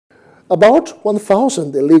About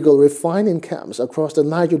 1,000 illegal refining camps across the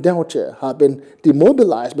Niger Delta have been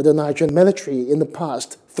demobilized by the Nigerian military in the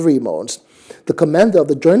past 3 months. The commander of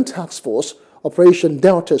the Joint Task Force, Operation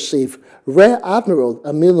Delta Chief, Rear Admiral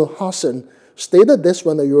Aminu Hassan, stated this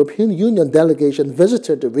when a European Union delegation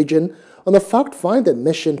visited the region on a fact-finding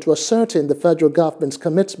mission to ascertain the federal government's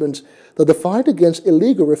commitment to the fight against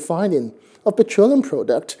illegal refining of petroleum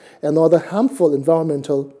products and other harmful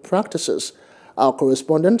environmental practices. Our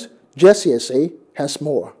correspondent, Jesse Ese, has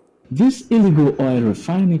more. This illegal oil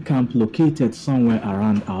refining camp located somewhere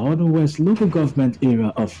around Aodo West local government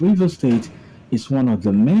area of Rivers State is one of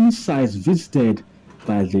the many sites visited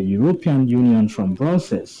by the European Union from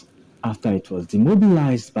Brussels after it was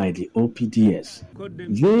demobilized by the OPDS.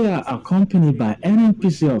 They are accompanied by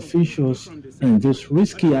NNPC officials in this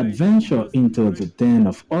risky adventure into the den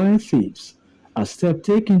of oil thieves, a step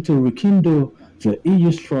taken to rekindle the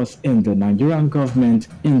EU's trust in the Nigerian government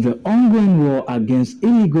in the ongoing war against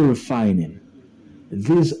illegal refining.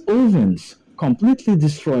 These ovens, completely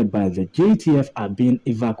destroyed by the JTF, are being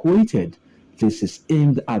evacuated. This is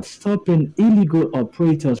aimed at stopping illegal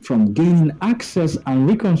operators from gaining access and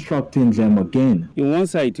reconstructing them again. In one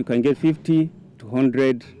site, you can get 50 to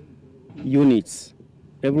 100 units.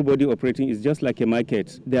 Everybody operating is just like a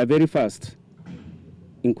market. They are very fast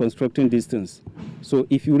in constructing distance. So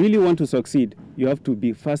if you really want to succeed, you have to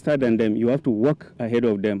be faster than them. You have to work ahead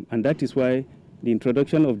of them. And that is why the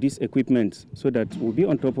introduction of this equipment, so that we'll be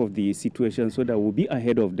on top of the situation, so that we'll be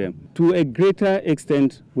ahead of them. To a greater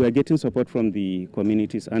extent, we are getting support from the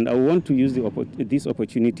communities. And I want to use this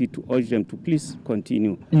opportunity to urge them to please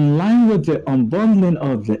continue. In line with the unbundling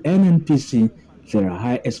of the NNPC, there are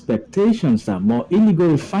high expectations that more illegal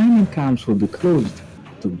refining camps will be closed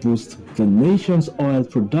to boost the nation's oil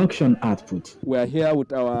production output. We are here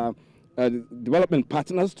with our development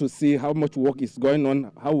partners to see how much work is going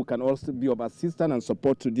on, how we can also be of assistance and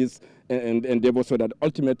support to this endeavor so that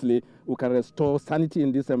ultimately we can restore sanity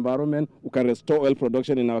in this environment, we can restore oil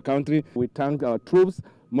production in our country. We thank our troops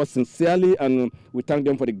most sincerely, and we thank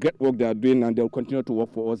them for the great work they are doing, and they will continue to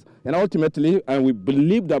work for us. And ultimately, and we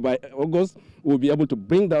believe that by August, we'll be able to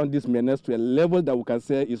bring down this menace to a level that we can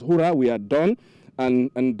say is, hurrah, we are done.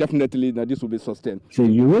 And definitely that this will be sustained. The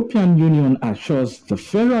European Union assures the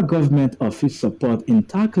federal government of its support in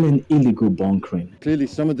tackling illegal bunkering. Clearly,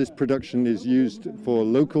 some of this production is used for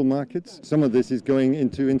local markets. Some of this is going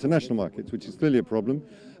into international markets, which is clearly a problem.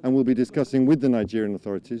 And we'll be discussing with the Nigerian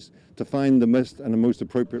authorities to find the best and the most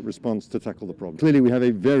appropriate response to tackle the problem. Clearly, we have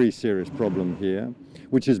a very serious problem here,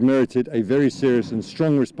 which has merited a very serious and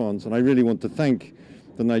strong response. And I really want to thank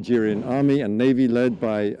the Nigerian Army and Navy, led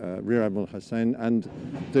by Rear Admiral Hassan, and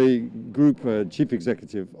the group chief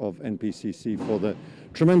executive of NPCC for the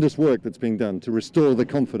tremendous work that's being done to restore the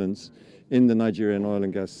confidence in the Nigerian oil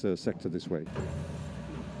and gas sector this way.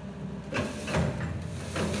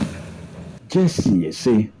 Jesse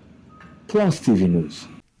Ese, Plus TV News.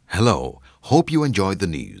 Hello, hope you enjoyed the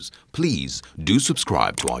news. Please do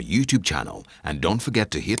subscribe to our YouTube channel and don't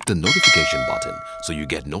forget to hit the notification button so you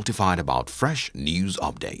get notified about fresh news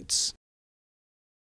updates.